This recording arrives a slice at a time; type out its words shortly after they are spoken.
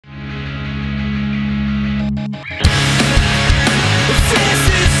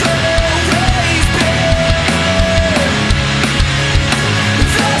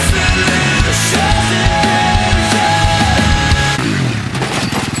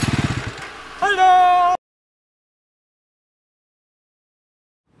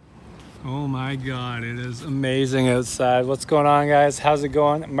Oh my God, it is amazing outside. What's going on, guys? How's it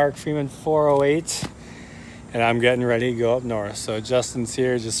going? Mark Freeman 408, and I'm getting ready to go up north. So Justin's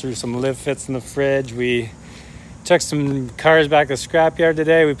here, just threw some LiveFits in the fridge. We took some cars back to scrapyard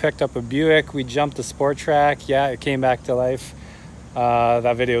today. We picked up a Buick. We jumped the sport track. Yeah, it came back to life.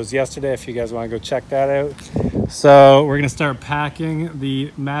 That video was yesterday if you guys want to go check that out. So we're gonna start packing.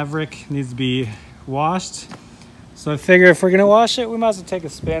 The Maverick needs to be washed. So I figure if we're gonna wash it, we might as well take a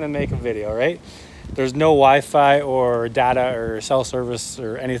spin and make a video, right? There's no Wi-Fi or data or cell service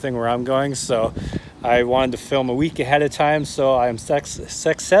or anything where I'm going, so I wanted to film a week ahead of time, so I'm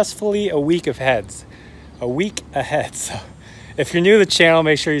successfully a week ahead. So if you're new to the channel,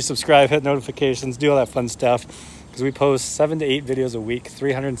 make sure you subscribe, hit notifications, do all that fun stuff, because we post 7 to 8 videos a week,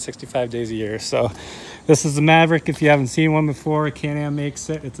 365 days a year. So this is the Maverick. If you haven't seen one before, Can-Am makes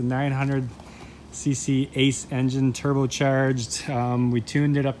it. It's a 900cc Ace engine, turbocharged. We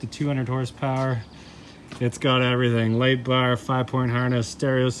tuned it up to 200 horsepower. It's got everything: light bar, 5-point harness,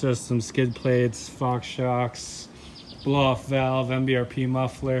 stereo system, skid plates, Fox shocks, blow-off valve, MBRP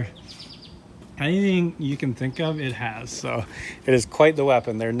muffler. Anything you can think of, it has. So it is quite the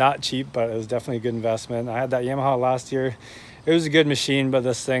weapon. They're not cheap, but it was definitely a good investment. I had that Yamaha last year. It was a good machine, but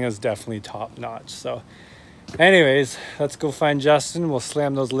this thing is definitely top notch. So anyways, let's go find Justin. We'll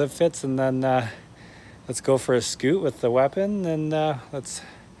slam those LiveFits, and then let's go for a scoot with the weapon, and let's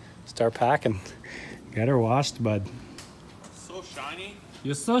start packing. Get her washed, bud. So shiny.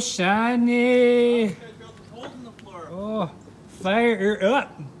 You're so shiny. I built the holes in the floor. Oh, fire her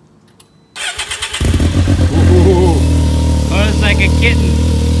up. Ooh. Oh, it's like a kitten.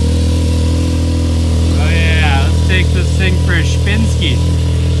 Oh yeah, let's take this thing for a Spinski.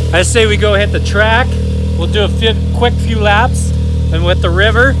 I say we go hit the track. We'll do a quick few laps, and with the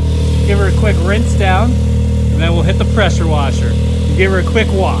river, give her a quick rinse down, and then we'll hit the pressure washer and give her a quick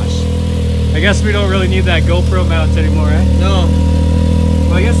wash. I guess we don't really need that GoPro mount anymore, eh? No.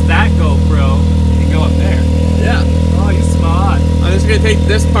 Well, I guess that GoPro can go up there. Yeah. Oh, you smart. I'm just gonna take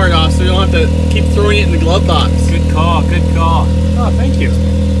this part off so you don't have to keep throwing it in the glove box. Good call, good call. Oh, thank you.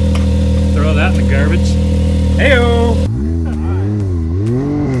 Throw that in the garbage. Heyo!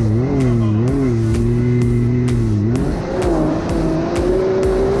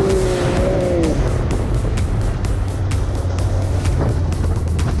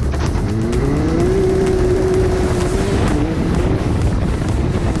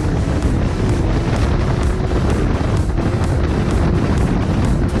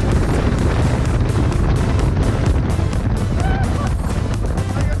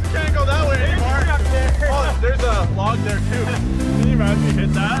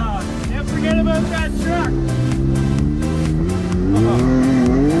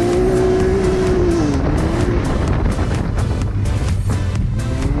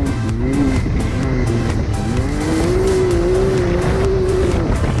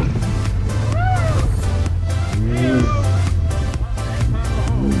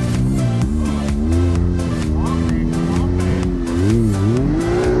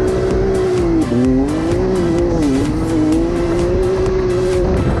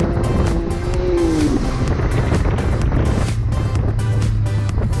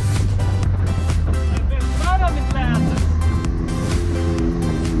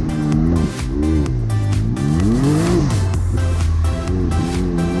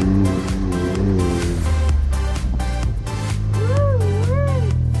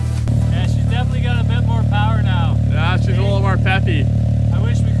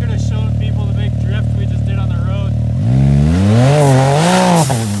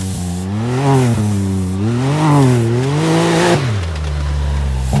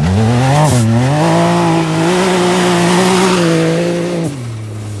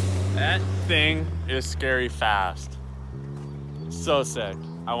 Scary fast. So sick.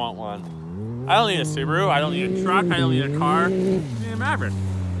 I want one. I don't need a Subaru. I don't need a truck. I don't need a car. I need a Maverick.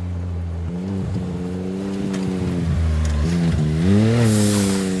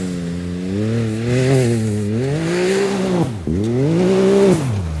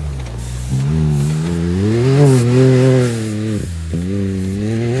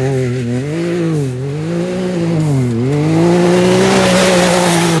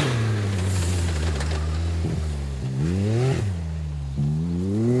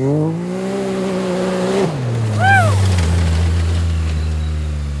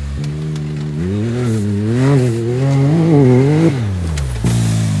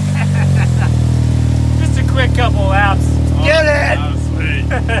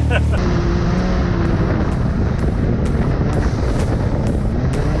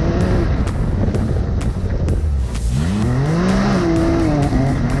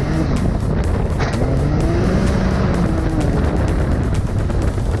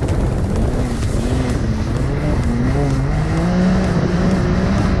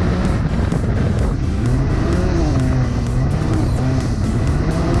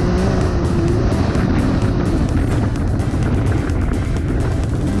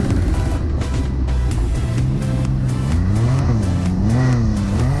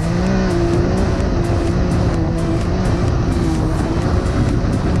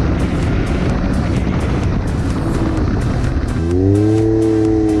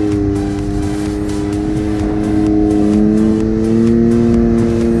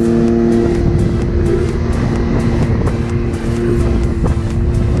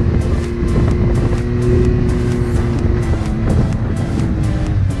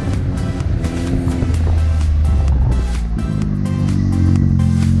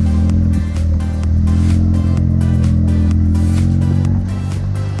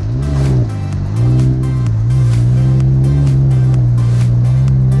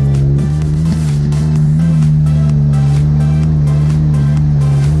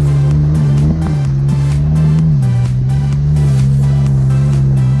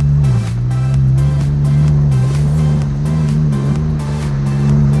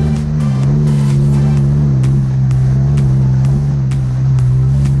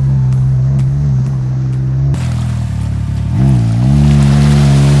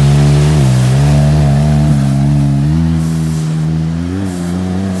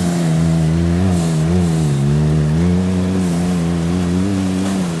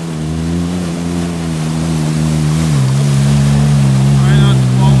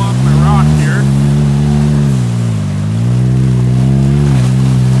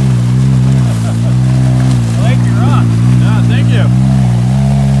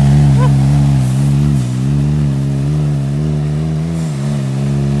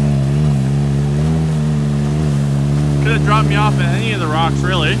 drop me off at any of the rocks,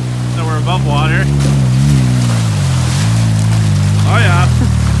 really, that we're above water. Oh yeah.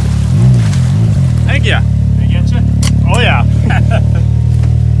 Thank you. Did I get you? Oh yeah.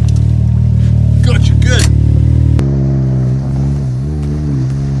 Got you good.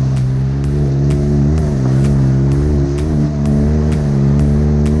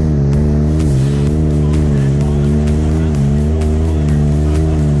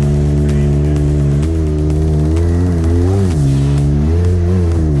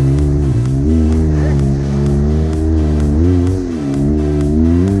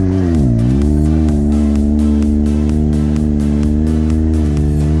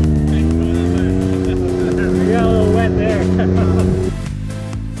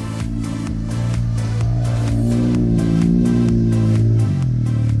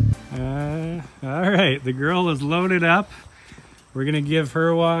 The girl is loaded up. We're gonna give her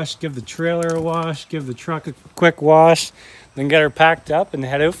a wash, give the trailer a wash, give the truck a quick wash, then get her packed up and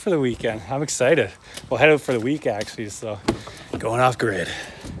head out for the weekend. I'm excited. We'll head out for the week actually, so going off grid.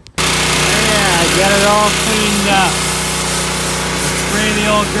 Yeah, get it all cleaned up. Spray the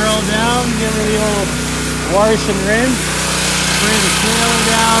old girl down, give her the old wash and rinse. Spray the trailer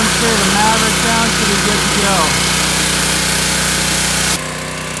down, spray the Maverick down, so we're good to go.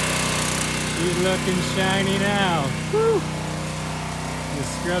 She's looking shiny now. Woo!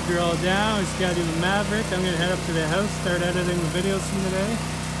 Just scrubbed her all down. We just gotta do the Maverick. I'm gonna head up to the house, start editing the videos from today,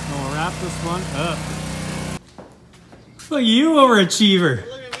 and we'll wrap this one up. Look at you, overachiever.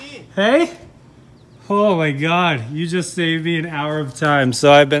 Look at me. Hey? Oh my God, you just saved me an hour of time.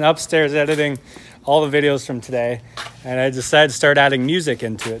 So I've been upstairs editing all the videos from today, and I decided to start adding music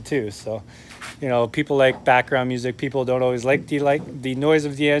into it too. So, you know, people like background music. People don't always like the noise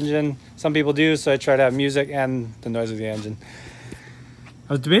of the engine. Some people do, so I try to have music and the noise of the engine.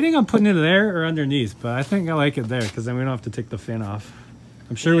 I was debating on putting it there or underneath, but I think I like it there because then we don't have to take the fin off.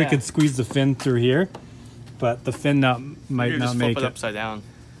 I'm sure we could squeeze the fin through here, but the fin might not make it. Flip it upside down.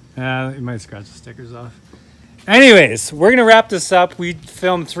 It might scratch the stickers off. Anyways, we're gonna wrap this up. We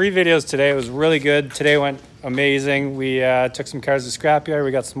filmed 3 videos today. It was really good. Today went amazing. We took some cars to scrapyard. We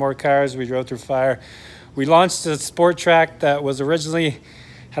got some more cars. We drove through fire. We launched a sport track that was originally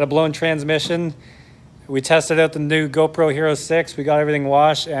had a blown transmission. We tested out the new GoPro HERO6. We got everything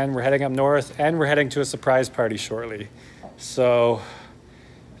washed, and we're heading up north, and we're heading to a surprise party shortly. So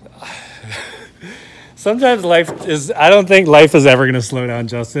sometimes life is, I don't think life is ever gonna slow down,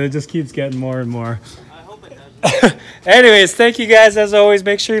 Justin. It just keeps getting more and more. Anyways, thank you guys as always.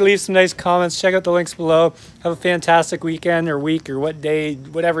 Make sure you leave some nice comments. Check out the links below. Have a fantastic weekend or week or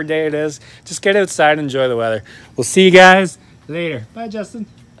whatever day it is. Just get outside and enjoy the weather. We'll see you guys later. Bye, Justin.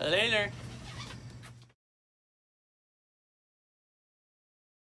 Later.